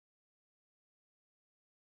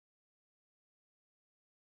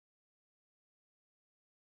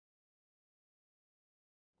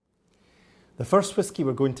The first whisky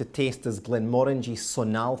we're going to taste is Glenmorangie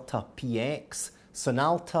Sonnalta PX.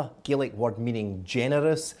 Sonnalta, Gaelic word meaning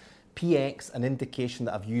generous. PX, an indication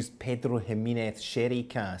that I've used Pedro Jimenez sherry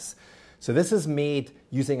casks. So this is made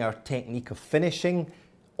using our technique of finishing.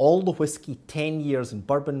 All the whisky 10 years in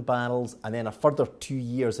bourbon barrels and then a further 2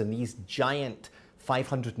 years in these giant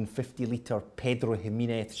 550 litre Pedro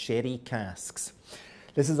Jimenez sherry casks.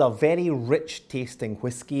 This is a very rich tasting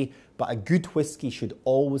whisky, but a good whisky should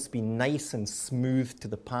always be nice and smooth to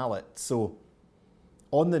the palate. So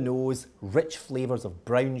on the nose, rich flavours of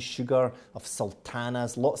brown sugar, of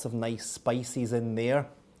sultanas, lots of nice spices in there.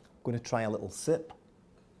 I'm going to try a little sip.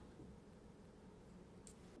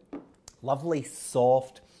 Lovely,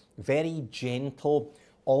 soft, very gentle,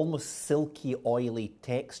 almost silky, oily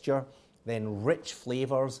texture. Then rich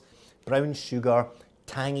flavours, brown sugar,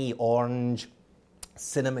 tangy orange,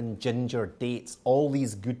 cinnamon, ginger, dates, all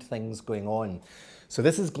these good things going on. So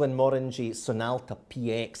this is Glenmorangie Sonnalta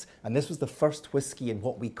PX, and this was the first whisky in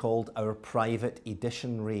what we called our private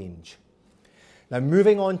edition range. Now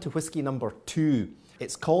moving on to whisky number 2,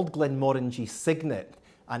 it's called Glenmorangie Signet,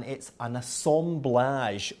 and it's an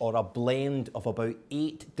assemblage or a blend of about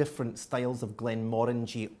 8 different styles of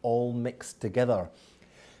Glenmorangie all mixed together.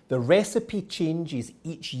 The recipe changes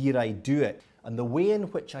each year I do it, and the way in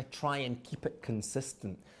which I try and keep it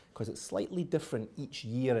consistent, because it's slightly different each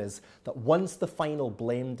year, is that once the final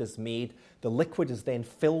blend is made, the liquid is then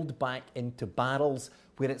filled back into barrels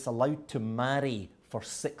where it's allowed to marry for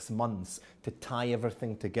 6 months to tie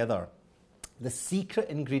everything together. The secret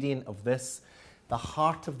ingredient of this, the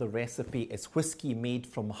heart of the recipe, is whisky made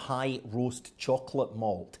from high roast chocolate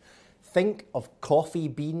malt. Think of coffee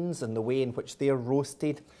beans and the way in which they're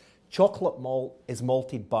roasted. Chocolate malt is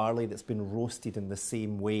malted barley that's been roasted in the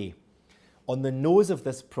same way. On the nose of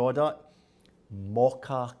this product,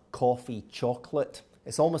 mocha coffee chocolate.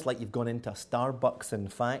 It's almost like you've gone into a Starbucks, in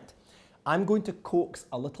fact. I'm going to coax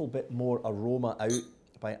a little bit more aroma out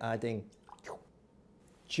by adding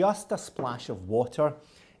just a splash of water.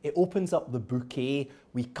 It opens up the bouquet.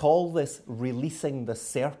 We call this releasing the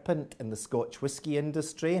serpent in the Scotch whisky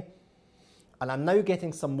industry. And I'm now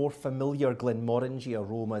getting some more familiar Glenmorangie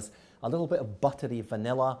aromas, a little bit of buttery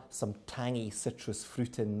vanilla, some tangy citrus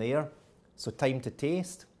fruit in there. So time to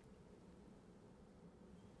taste.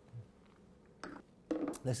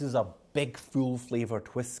 This is a big, full flavoured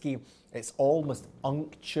whisky. It's almost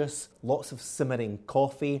unctuous, lots of simmering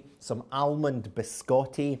coffee, some almond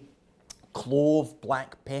biscotti, clove,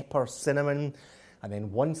 black pepper, cinnamon, and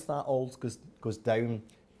then once that all goes down,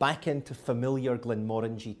 back into familiar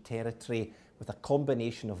Glenmorangie territory with a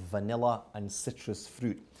combination of vanilla and citrus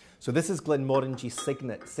fruit. So this is Glenmorangie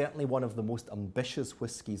Signet, certainly one of the most ambitious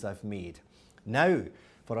whiskies I've made. Now,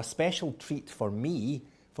 for a special treat for me,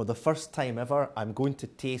 for the first time ever, I'm going to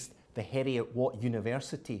taste the Heriot-Watt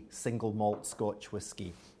University single malt Scotch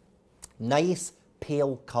whisky. Nice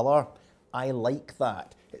pale colour, I like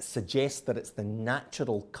that. It suggests that it's the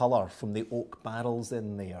natural colour from the oak barrels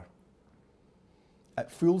in there.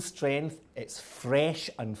 At full strength, it's fresh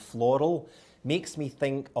and floral. Makes me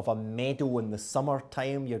think of a meadow in the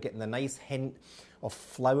summertime. You're getting a nice hint of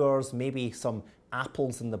flowers, maybe some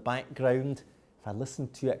apples in the background. If I listen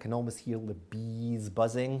to it, I can almost hear the bees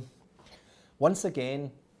buzzing. Once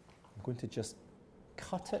again, I'm going to just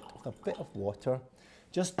cut it with a bit of water.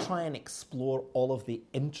 Just try and explore all of the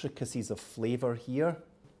intricacies of flavour here.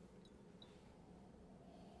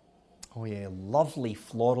 Oh yeah, lovely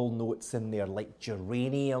floral notes in there, like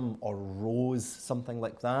geranium or rose, something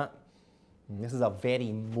like that. And this is a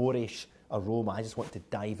very Moorish aroma. I just want to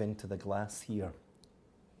dive into the glass here.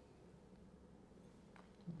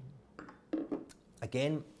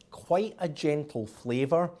 Again, quite a gentle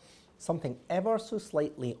flavour, something ever so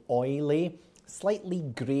slightly oily, slightly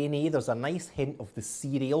grainy. There's a nice hint of the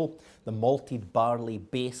cereal, the malted barley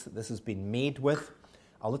base that this has been made with.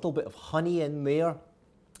 A little bit of honey in there,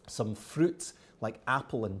 some fruits like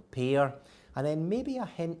apple and pear, and then maybe a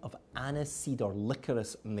hint of aniseed or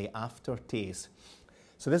licorice in the aftertaste.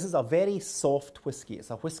 So this is a very soft whisky. It's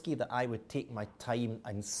a whisky that I would take my time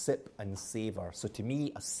and sip and savour. So to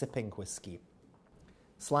me, a sipping whisky.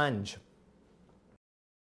 Slange.